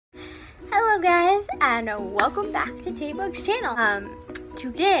guys, and welcome back to Taybug's channel.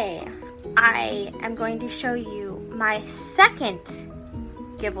 Today I am going to show you my second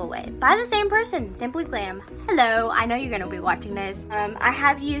giveaway by the same person, Simply Glam. Hello, I know you're gonna be watching this. I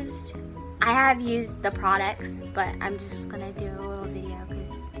have used the products, but I'm just gonna do a little video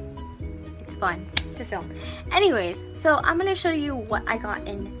because it's fun to film. Anyways, so I'm gonna show you what I got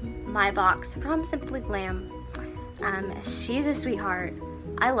in my box from Simply Glam. She's a sweetheart.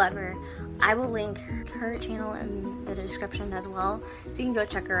 I love her. I will link her channel in the description as well, so you can go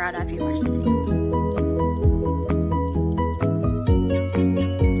check her out after you watch the video.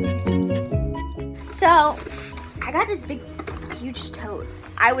 So, I got this big, huge tote.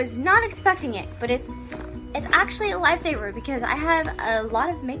 I was not expecting it, but it's actually a lifesaver because I have a lot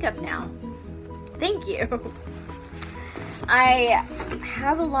of makeup now. Thank you. I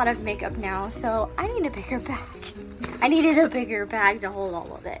have a lot of makeup now, so I need a bigger bag. I needed a bigger bag to hold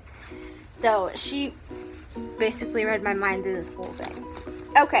all of it. So she basically read my mind through this whole thing.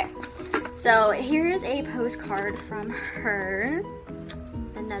 Okay, so here's a postcard from her.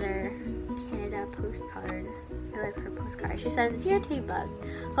 Another Canada postcard. I like her postcard. She says, "Dear Taybug,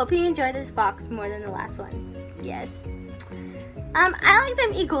 hope you enjoy this box more than the last one." Yes. I like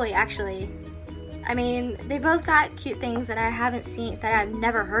them equally, actually. I mean, they both got cute things that I haven't seen, that I've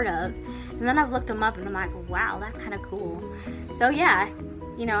never heard of. And then I've looked them up and I'm like, wow, that's kind of cool. So yeah,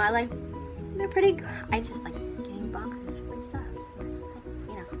 you know, they're pretty good. I just like getting boxes for stuff,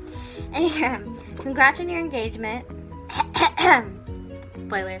 you know. Anyway, congrats on your engagement.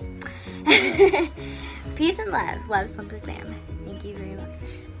 Spoilers. Peace and love. Love, Simply Glam. Thank you very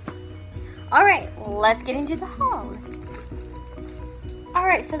much. Alright, let's get into the haul.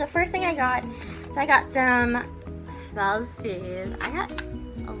 Alright, so the first thing I got, some falsies. I got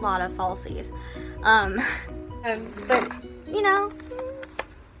a lot of falsies. But, you know,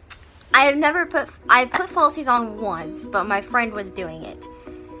 I put falsies on once, but my friend was doing it.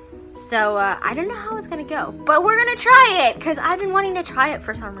 So, I don't know how it's gonna go. But we're gonna try it, because I've been wanting to try it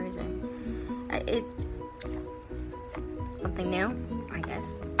for some reason. Something new, I guess.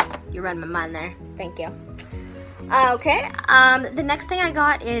 You read my mind there. Thank you. Okay, the next thing I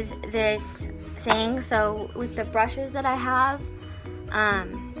got is this thing. So, with the brushes that I have,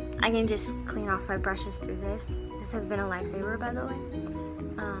 I can just clean off my brushes through this. This has been a lifesaver, by the way.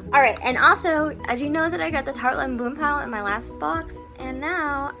 Alright, and also, as you know that I got the Tartelette and Bloom palette in my last box, and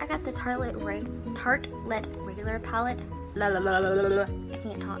now I got the Tartelette regular palette. La la la la la la. I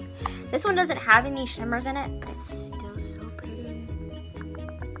can't talk. This one doesn't have any shimmers in it, but it's still so pretty.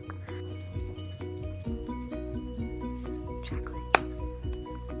 Chocolate.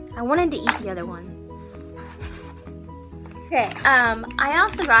 I wanted to eat the other one. Okay, I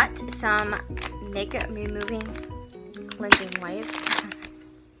also got some makeup removing cleansing wipes.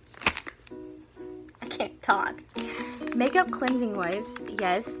 I can't talk. Makeup cleansing wipes.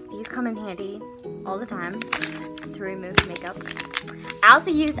 Yes, these come in handy all the time to remove makeup. I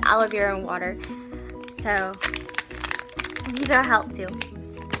also use aloe vera and water, so these are a help too.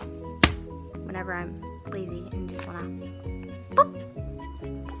 Whenever I'm lazy and just wanna boop.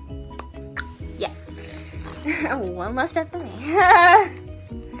 Yeah. One less step for me.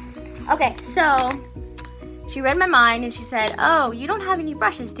 Okay, so she read my mind and she said, "Oh, you don't have any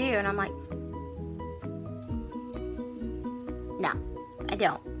brushes, do you?" And I'm like, "No, I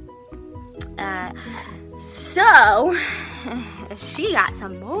don't." So she got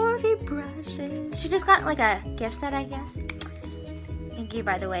some Morphe brushes. She just got like a gift set, I guess. Thank you,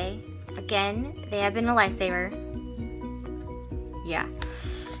 by the way. Again, they have been a lifesaver. Yeah.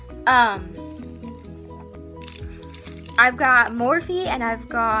 I've got Morphe and I've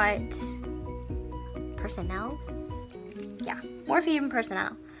got Personnel. Yeah, Morphe and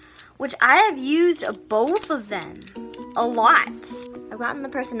Personnel, which I have used both of them a lot. I've gotten the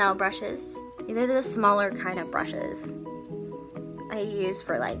Personnel brushes. These are the smaller kind of brushes I use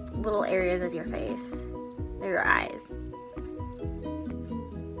for like little areas of your face or your eyes.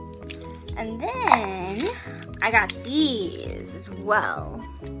 And then I got these as well.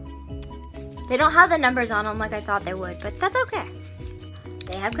 They don't have the numbers on them like I thought they would, but that's okay.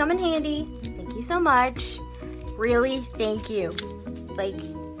 They have come in handy. Thank you so much. Really, thank you. Like,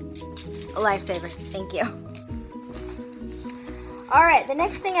 a lifesaver. Thank you. Alright, the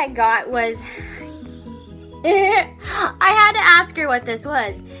next thing I got was... I had to ask her what this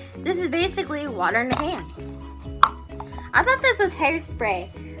was. This is basically water in a can. I thought this was hairspray,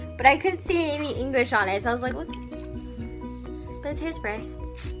 but I couldn't see any English on it, so I was like, what? But it's hairspray.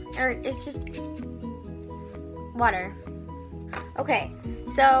 Or it's just water. Okay,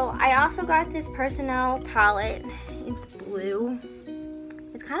 so I also got this Personnel palette. It's blue.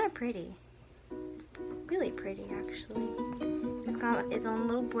 It's kind of pretty. really pretty actually. It's got its own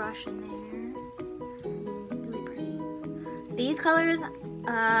little brush in there. Really pretty. These colors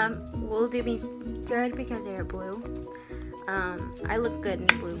will do me good because they're blue. I look good in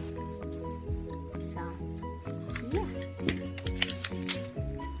blue. So, yeah.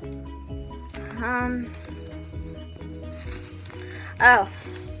 Oh.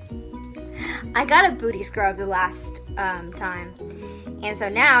 I got a booty scrub the last time. And so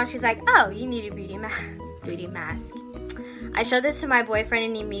now she's like, oh, you need a booty mask. I showed this to my boyfriend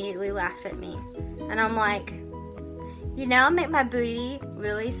and he immediately laughed at me. And I'm like, you know, make my booty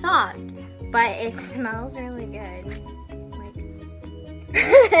really soft, but it smells really good. Like,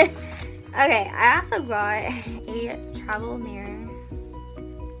 okay, I also got a travel mirror.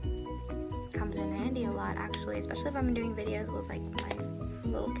 This comes in handy a lot actually, especially if I'm doing videos with like my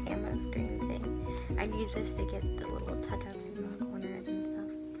little camera screen thing. I'd use this to get the little touch-ups in the corners and stuff.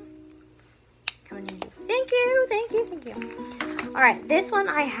 Coming in. Thank you, thank you, thank you. Alright, this one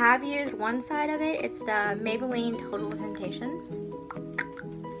I have used one side of it. It's the Maybelline Total Temptation.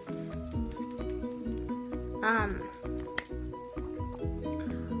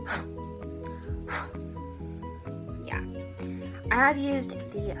 Yeah. I have used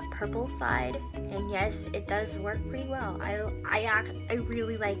the purple side, and yes, it does work pretty well. I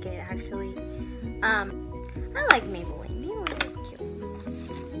really like it actually. I like Maybelline. Maybelline is cute.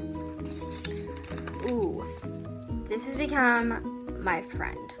 Ooh, this has become my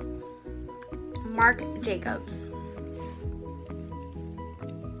friend, Marc Jacobs.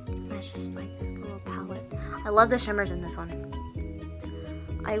 It's just like this little palette. I love the shimmers in this one.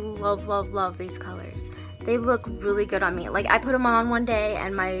 I love, love, love these colors. They look really good on me. Like, I put them on one day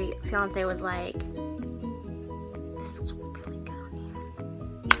and my fiance was like, this is really good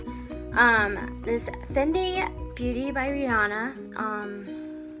on you. This Fendi Beauty by Rihanna. I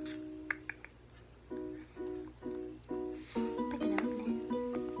can open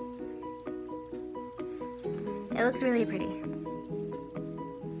it. It looks really pretty.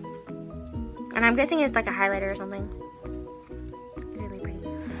 And I'm guessing it's like a highlighter or something. It's really pretty.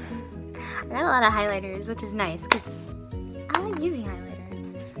 I got a lot of highlighters, which is nice because I like using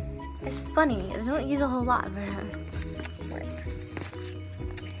highlighter. It's funny. I don't use a whole lot, but it works.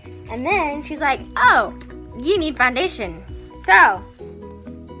 And then she's like, oh, you need foundation. So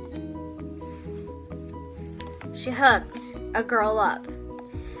she hooked a girl up.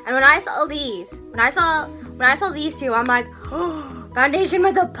 And when I saw these, when I saw these two, I'm like, oh, foundation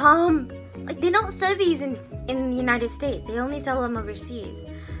with a pump. Like, they don't sell these in the United States. They only sell them overseas.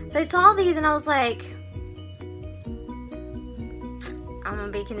 So I saw these and I was like, I'm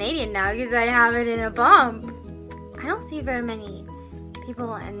gonna be Canadian now because I have it in a pump. I don't see very many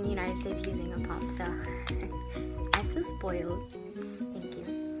people in the United States using a pump, so I feel spoiled. Thank you.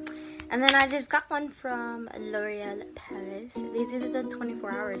 And then I just got one from L'Oreal Paris. These are the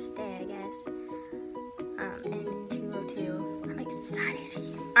 24-hour stay, I guess. And 202.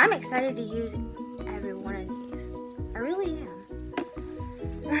 I'm excited to use every one of these. I really am.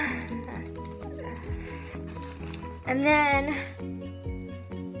 And then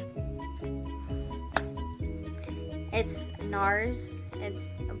it's NARS. It's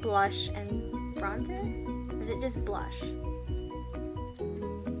blush and bronzer. Or is it just blush?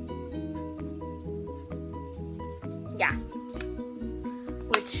 Yeah.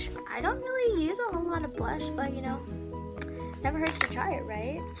 Which I don't really use a whole lot of blush, but you know, never hurts to try it,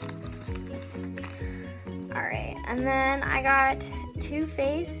 right? Alright, and then I got Too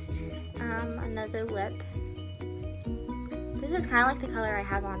Faced, another lip. This is kind of like the color I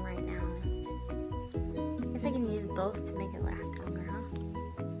have on right now. I guess I can use both to make it last longer, huh?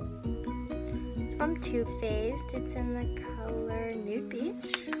 It's from Too Faced. It's in the color Nude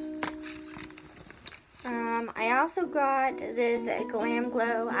Beach. I also got this Glam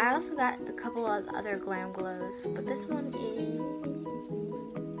Glow. I also got a couple of other Glam Glows, but this one is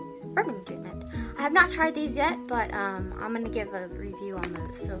firming treatment. I have not tried these yet, but I'm gonna give a review on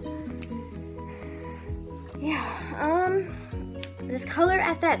those. So yeah, this Color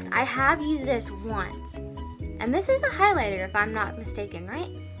FX, I have used this once, and this is a highlighter if I'm not mistaken, right?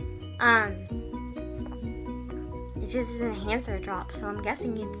 It just is an enhancer drop, so I'm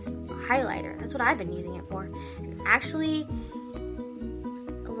guessing it's a highlighter. That's what I've been using it for. And actually,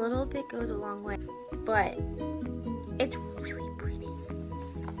 a little bit goes a long way, but it's really pretty.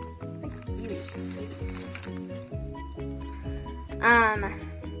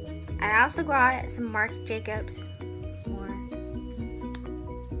 I also got some Marc Jacobs, more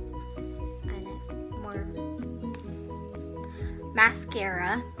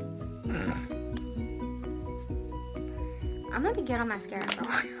mascara. I'm gonna be good on mascara for a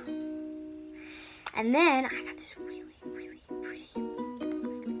while. And then I got this really, really pretty.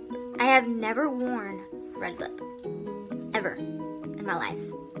 I have never worn red lip ever in my life.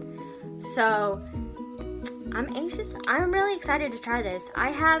 So I'm anxious. I'm really excited to try this. I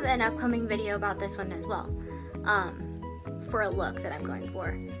have an upcoming video about this one as well, for a look that I'm going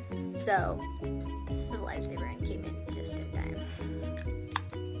for. So this is a lifesaver and came in just in time.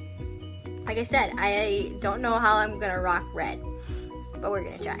 Like I said, I don't know how I'm gonna rock red, but we're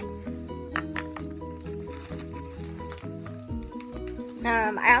gonna try.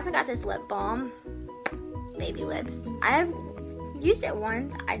 I also got this lip balm, Baby Lips. I have used it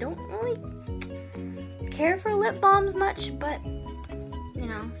once. I don't really care for lip balms much, but you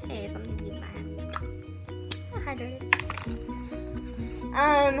know, hey, something to keep my hand hydrated.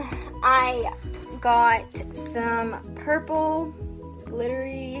 I got some purple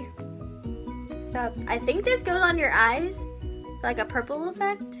glittery stuff. I think this goes on your eyes, like a purple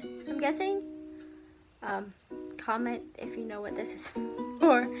effect, I'm guessing. Comment if you know what this is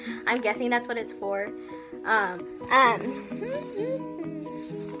for. I'm guessing that's what it's for.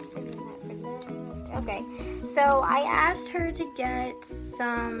 Okay, so I asked her to get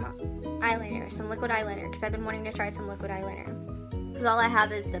some eyeliner, some liquid eyeliner, because I've been wanting to try some liquid eyeliner. Because all I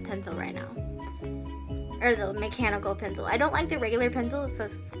have is the pencil right now, or the mechanical pencil. I don't like the regular pencil, so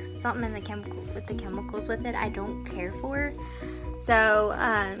something in the chemicals with it I don't care for. So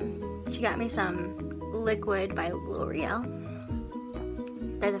she got me some liquid by L'Oreal.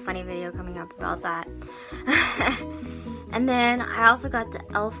 There's a funny video coming up about that. And then I also got the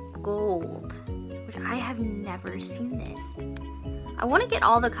e.l.f. Gold, which I have never seen this. I want to get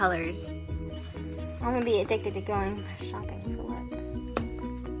all the colors. I'm gonna be addicted to going shopping for lips.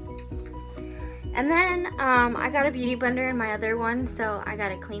 And then I got a beauty blender in my other one, so I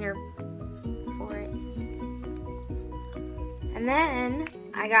got a cleaner for it. And then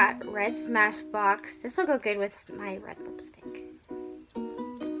I got red Smashbox. This will go good with my red lipstick.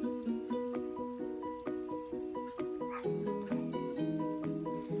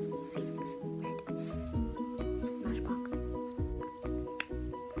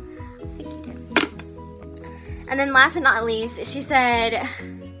 And then last but not least, she said,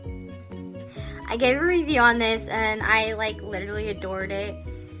 I gave a review on this and I like literally adored it.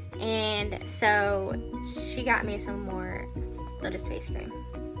 And so she got me some more Lotus face cream.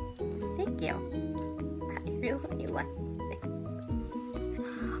 Thank you. I really like it.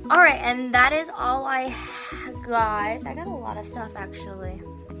 Alright, and that is all I got. I got a lot of stuff actually.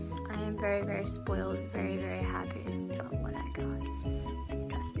 I am very, very spoiled, very, very happy about what I got.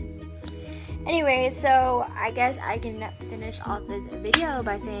 Anyway, so I guess I can finish off this video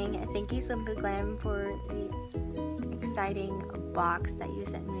by saying thank you, Simply Glam, for the exciting box that you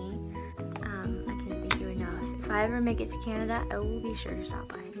sent me. I can't thank you enough. If I ever make it to Canada, I will be sure to stop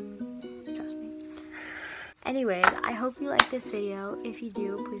by. Trust me. Anyways, I hope you like this video. If you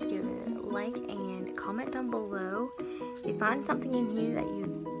do, please give it a like and comment down below. If you find something in here that you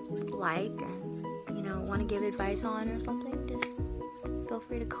like or, you know, want to give advice on or something, just feel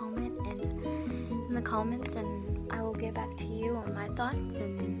free to comment in the comments and I will get back to you on my thoughts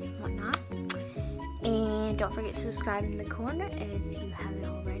and whatnot. And don't forget to subscribe in the corner if you haven't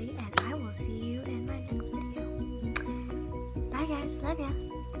already, and I will see you in my next video. Bye guys, love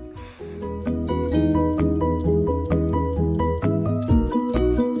ya.